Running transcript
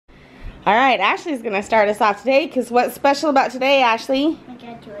All right, Ashley's gonna start us off today because what's special about today, Ashley? My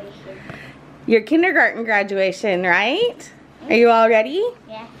graduation. Your kindergarten graduation, right? Are you all ready?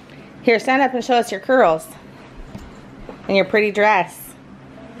 Yeah. Here, stand up and show us your curls and your pretty dress.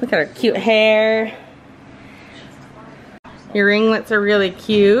 Look at her cute hair. Your ringlets are really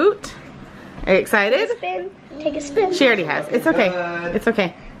cute. Are you excited? Spin. Take a spin. She already has. It's okay. It's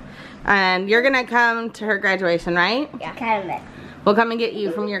okay. And you're gonna come to her graduation, right? Yeah. Kind of. We'll come and get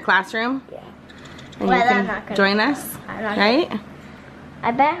you from your classroom. Yeah. And Well, you I'm can not gonna join come. us, I'm not right?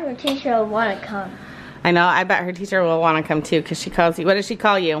 I bet her teacher will want to come. I know. I bet her teacher will want to come too because she calls you. What does she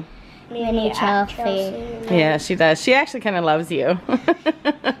call you? Mini Chelsea. Yeah, she does. She actually kind of loves you.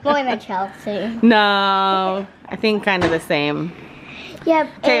 More than Chelsea. No, I think kind of the same. Yep.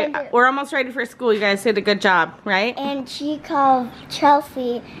 Okay, we're almost ready for school. You guys did a good job, right? And she called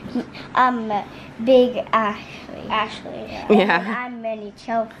Chelsea, Big Ashley. Yeah. And I'm Mini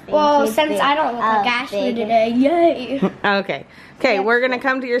Chelsea. Well, She's since big, I don't look like Ashley big. today, yay! Okay. Okay, we're gonna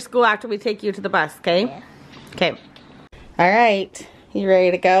come to your school after we take you to the bus. Okay. Yeah. Okay. All right. You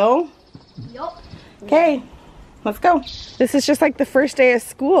ready to go? Yup. Okay. Let's go. This is just like the first day of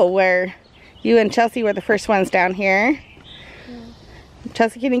school where you and Chelsea were the first ones down here.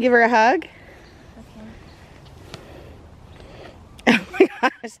 Chelsea, can you give her a hug? Okay. Oh my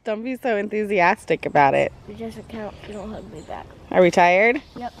gosh, don't be so enthusiastic about it. It doesn't count if you don't hug me back. Are we tired?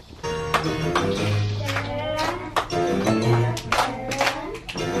 Yep.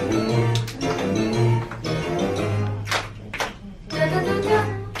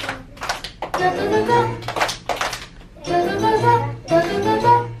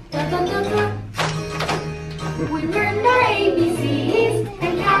 We learned our ABCs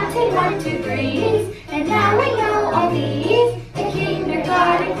and counted 1, 2, 3s, and now we know all these. The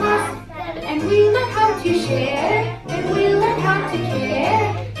kindergarten class, and we learn how to share, and we learn how to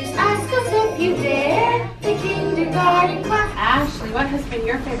care. Just ask us if you dare. The kindergarten class. Ashley, what has been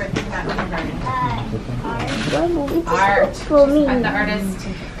your favorite thing about kindergarten? Art. For me. I'm the artist.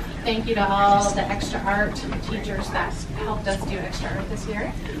 Thank you to all the extra art teachers that helped us do extra art this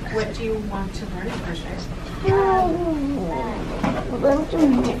year. What do you want to learn in first grade?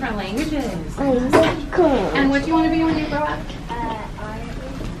 Different languages. And what do you want to be when you grow up? Artist.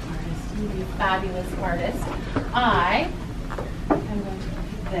 You be a fabulous artist. I am going to do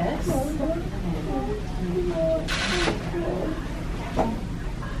this.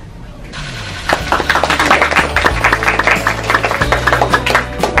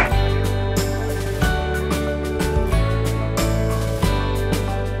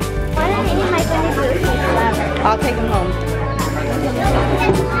 I'll take them home.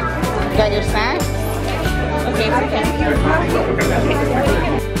 You got your snacks? Okay, it's okay.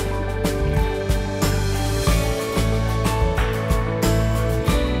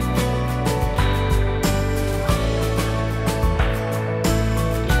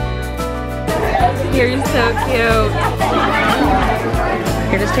 You're so cute.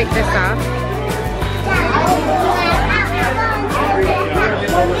 Here, just take this off.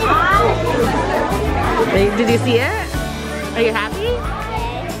 Did you see it? Are you happy?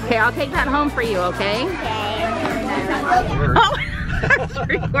 Okay, I'll take that home for you, okay? Oh, I was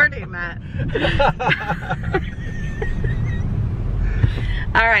recording that.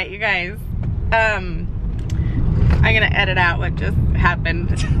 All right, you guys. I'm gonna edit out what just happened,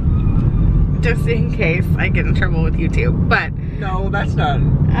 just in case I get in trouble with YouTube. But no, that's not.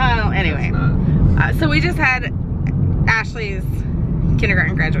 Oh, anyway. So we just had Ashley's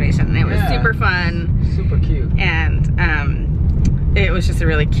kindergarten graduation. It was super fun. Super cute. And it was just a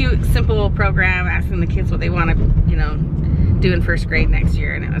really cute, simple program, asking the kids what they want to, you know, do in first grade next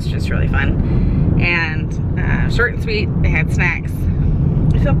year, and it was just really fun. And short and sweet, they had snacks.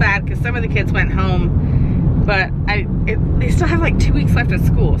 I feel bad because some of the kids went home, but they still have like 2 weeks left of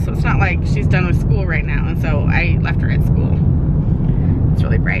school, so it's not like she's done with school right now, and so I left her at school. It's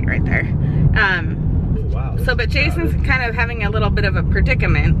really bright right there. Wow, so, but Jason's kind of having a little bit of a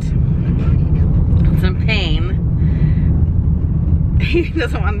predicament, some pain he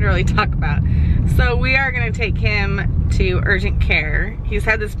doesn't want to really talk about. So we are going to take him to urgent care. He's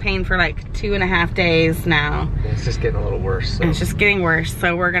had this pain for like 2.5 days now. It's just getting a little worse. So. And it's just getting worse.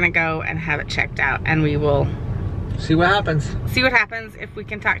 So we're going to go and have it checked out, and we will see what happens. See what happens. If we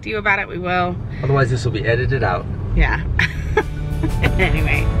can talk to you about it, we will. Otherwise, this will be edited out. Yeah.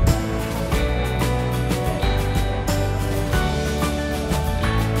 Anyway.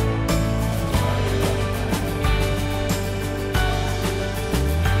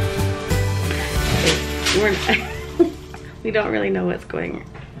 We don't really know what's going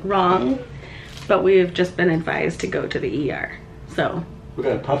wrong, but we've just been advised to go to the ER. So we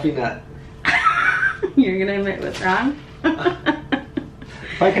got a puffy nut. You're gonna admit what's wrong?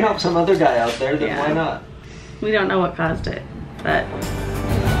 If I can help some other guy out there, then Yeah. why not? We don't know what caused it, but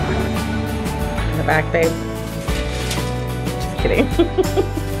the back, babe. Just kidding.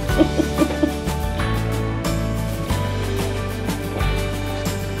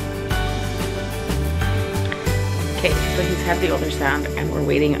 Okay, so he's had the ultrasound and we're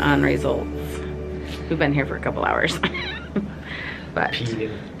waiting on results. We've been here for a couple hours. But Peed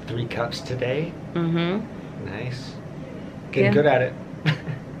in 3 cups today. mm-hmm. Nice. Getting Yeah. good at it.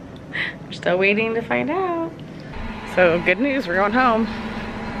 We're still waiting to find out. So good news, we're going home.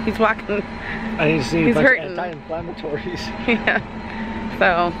 He's walking. I need to see He's a bunch hurting. of anti-inflammatories. Yeah.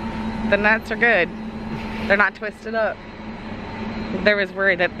 So the nuts are good. They're not twisted up. There was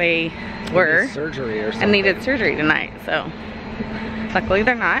worry that they were Surgery or something. and needed surgery tonight. So luckily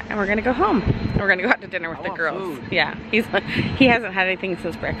they're not, and we're gonna go home. We're gonna go out to dinner with I the want girls. food. Yeah, he hasn't had anything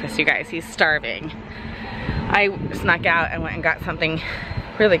since breakfast, you guys. He's starving. I snuck out and went and got something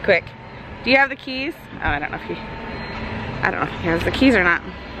really quick. Do you have the keys? Oh, I don't know if he has the keys or not.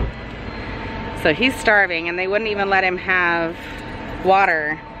 So he's starving, and they wouldn't even let him have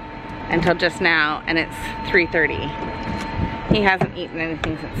water until just now, and it's 3:30. He hasn't eaten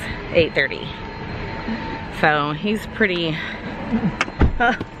anything since 8:30. So he's pretty...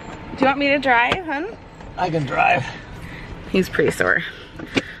 Do you want me to drive, hun? I can drive. He's pretty sore.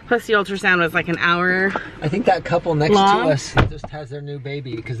 Plus the ultrasound was like an hour. I think that couple next Long? to us just has their new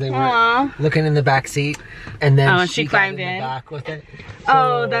baby because they were Aw. looking in the back seat, and then Oh, she climbed got in in? the back with it.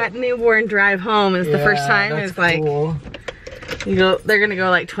 Oh, So, that newborn drive home is the first yeah, time. that's It's like cool. they're gonna go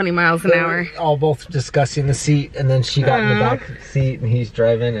like 20 miles an hour. They're all both discussing the seat, and then she got in the Aw. back seat, and he's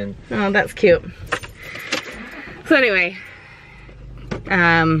driving, and Oh, that's cute. So anyway,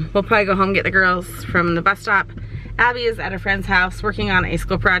 we'll probably go home, get the girls from the bus stop. Abby is at a friend's house working on a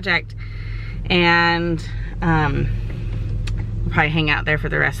school project, and we'll probably hang out there for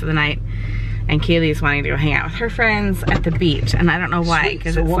the rest of the night. And Kaylee's wanting to go hang out with her friends at the beach, and I don't know why, Sweet.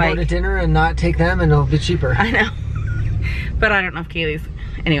 because So it's we'll like, go to dinner and not take them, and it'll be cheaper. I know, but I don't know if Kaylee's,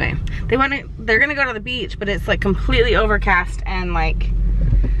 anyway, they're gonna go to the beach, but it's like completely overcast and like,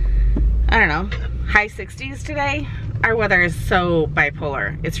 I don't know, high 60s today. Our weather is so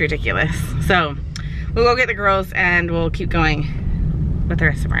bipolar, it's ridiculous. So we'll go get the girls and we'll keep going with the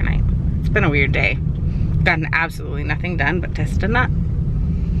rest of our night. It's been a weird day. Gotten absolutely nothing done but test a nut.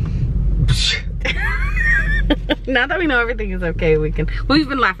 Now that we know everything is okay, we've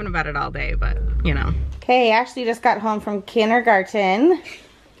been laughing about it all day, but you know. Okay, Ashley just got home from kindergarten.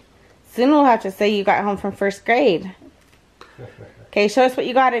 Soon we'll have to say you got home from first grade. Okay, show us what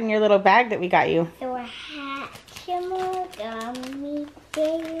you got in your little bag that we got you. So a hat, Hatchimal gummy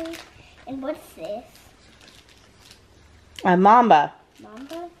bears. And what's this? A mamba.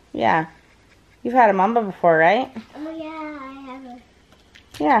 Mamba? Yeah. You've had a mamba before, right? Oh yeah, I have a...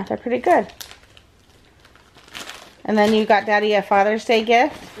 Yeah, they're pretty good. And then you got Daddy a Father's Day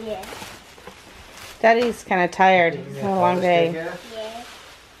gift. Yeah. Daddy's kind of tired. It's been a long day. Yeah.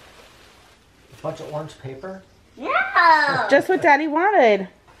 A bunch of orange paper. No! Just what Daddy wanted.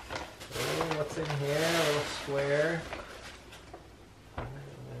 Oh, what's in here? A little square.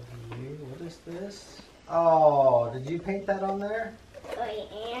 What is this? Oh, did you paint that on there? Oh,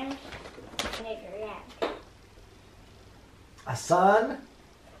 and cigarette. A sun?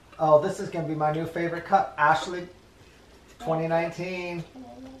 Oh, this is going to be my new favorite cup. Ashley, 2019.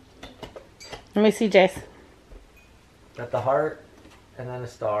 Let me see, Jace. Got the heart and then a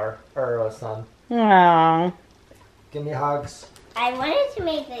star, or a sun. Oh. Give me hugs. I wanted to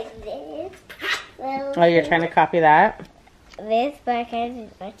make like this. Oh, you're trying to copy that? This, but I kind of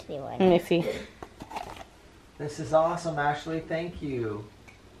didn't actually want Let it. me see. This is awesome, Ashley. Thank you.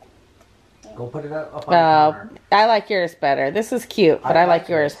 Go put it up on the Oh, counter. I like yours better. This is cute, but I like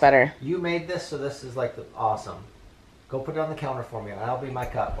yours this. better. You made this, so this is like awesome. Go put it on the counter for me. That'll be my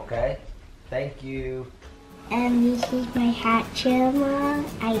cup, okay? Thank you. And this is my Hatchimal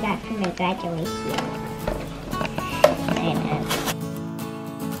I got for my graduation. And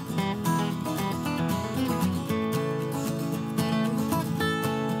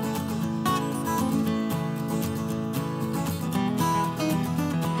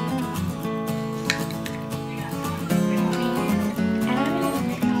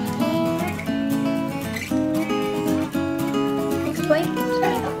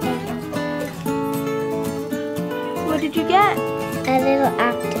What did you get? a little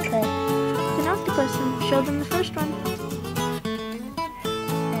octopus. An octopus, and show them the first one.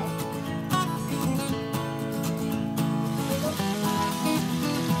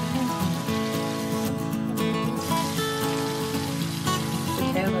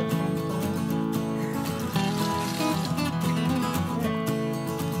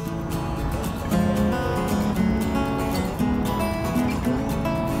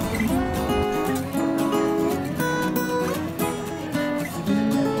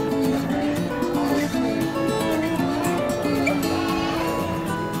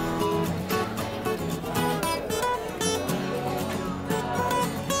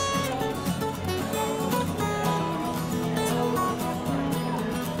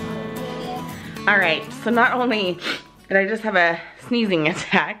 All right, so not only did I just have a sneezing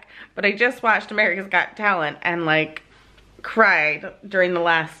attack, but I just watched America's Got Talent and like cried during the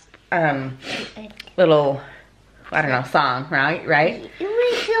last little, I don't know, song, right? It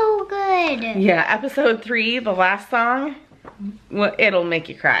was so good. Yeah, episode 3, the last song, it'll make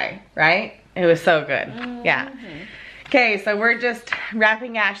you cry, right? It was so good, yeah. Okay, so we're just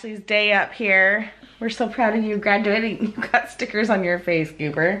wrapping Ashley's day up here. We're so proud of you graduating. You got stickers on your face,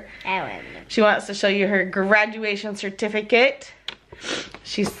 Goober. She wants to show you her graduation certificate.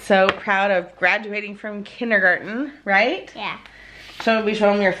 She's so proud of graduating from kindergarten, right? Yeah. So we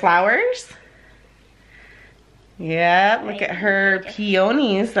show them your flowers. Yeah, look at her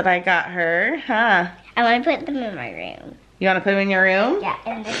peonies that I got her, huh? I want to put them in my room. You want to put them in your room? Yeah,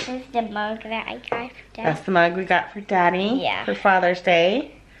 and this is the mug that I got for Dad. That's the mug we got for Daddy. Yeah. For Father's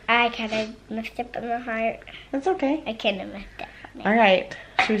Day. I kind of messed up in my heart. That's okay. I kind of messed up. All right.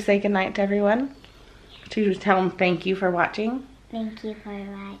 Should we say goodnight to everyone? Should we tell them thank you for watching? Thank you for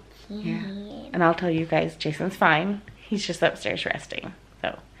watching. Yeah. And I'll tell you guys, Jason's fine. He's just upstairs resting.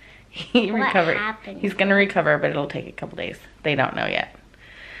 So he recovered. Happened? He's gonna recover, but it'll take a couple days. They don't know yet.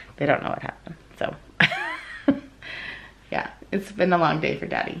 They don't know what happened. So yeah, it's been a long day for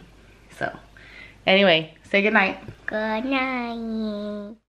Daddy. So anyway, say goodnight. Good night.